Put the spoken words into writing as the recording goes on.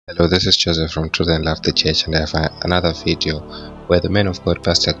Hello, this is Joseph from Truth and Love the Church, and I have another video where the man of God,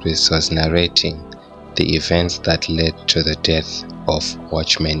 Pastor Chris, was narrating the events that led to the death of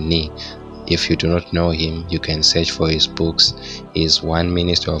Watchman Nee. If you do not know him, you can search for his books. He is one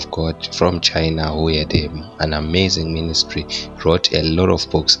minister of God from China who had an amazing ministry, wrote a lot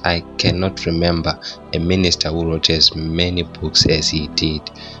of books. I cannot remember a minister who wrote as many books as he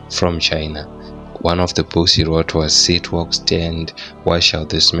did from China. One of the books he wrote was Sit, Walk, Stand, What Shall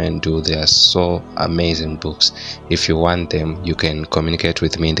This Man Do? They are so amazing books. If you want them, you can communicate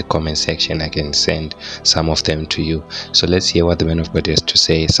with me in the comment section. I can send some of them to you. So let's hear what the man of God has to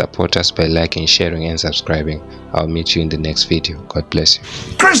say. Support us by liking, sharing, and subscribing. I'll meet you in the next video. God bless you.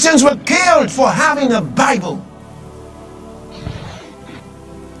 Christians were killed for having a Bible.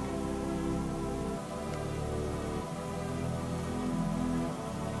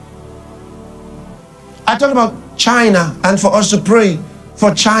 I talk about China and for us to pray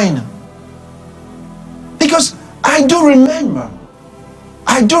for China. Because I do remember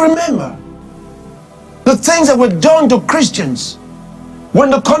the things that were done to Christians when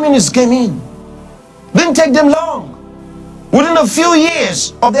the communists came in. Didn't take them long. Within a few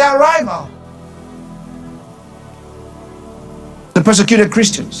years of their arrival, they persecuted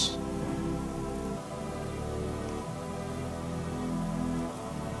Christians.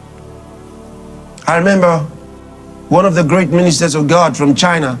 I remember one of the great ministers of God from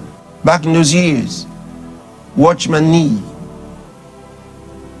China back in those years, Watchman Nee,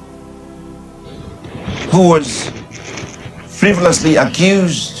 who was frivolously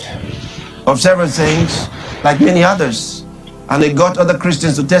accused of several things like many others, and they got other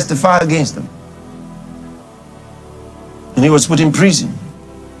Christians to testify against them. And he was put in prison,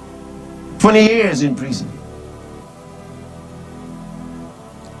 20 years in prison.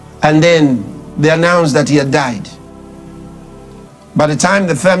 And then they announced that he had died. By the time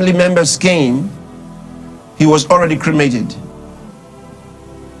the family members came, he was already cremated.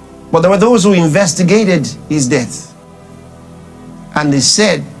 But there were those who investigated his death, and they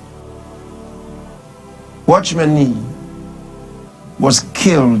said Watchman Nee was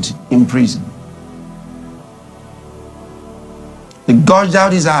killed in prison. They gouged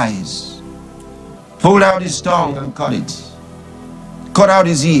out his eyes, pulled out his tongue and cut it, cut out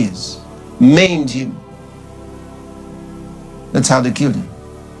his ears, maimed him. That's how they killed him.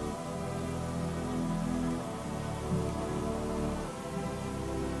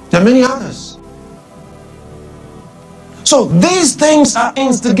 There are many others. So these things are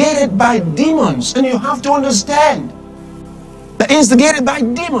instigated by demons, and you have to understand they're instigated by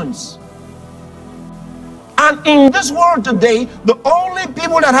demons. And in this world today, the only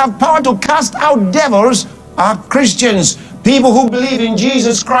people that have power to cast out devils are Christians. People who believe in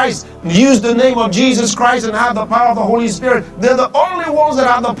Jesus Christ, use the name of Jesus Christ and have the power of the Holy Spirit. They're the only ones that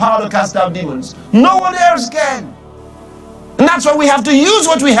have the power to cast out demons. No one else can. And that's why we have to use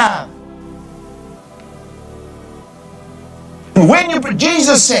what we have. And when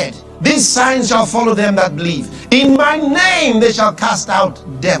Jesus said, these signs shall follow them that believe. In my name they shall cast out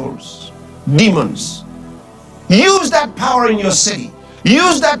devils, demons. Use that power in your city.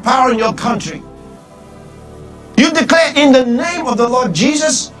 Use that power in your country. You declare in the name of the Lord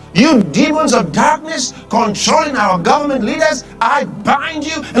Jesus, you demons of darkness controlling our government leaders, I bind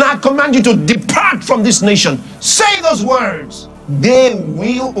you and I command you to depart from this nation. Say those words. They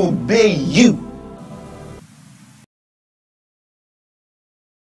will obey you.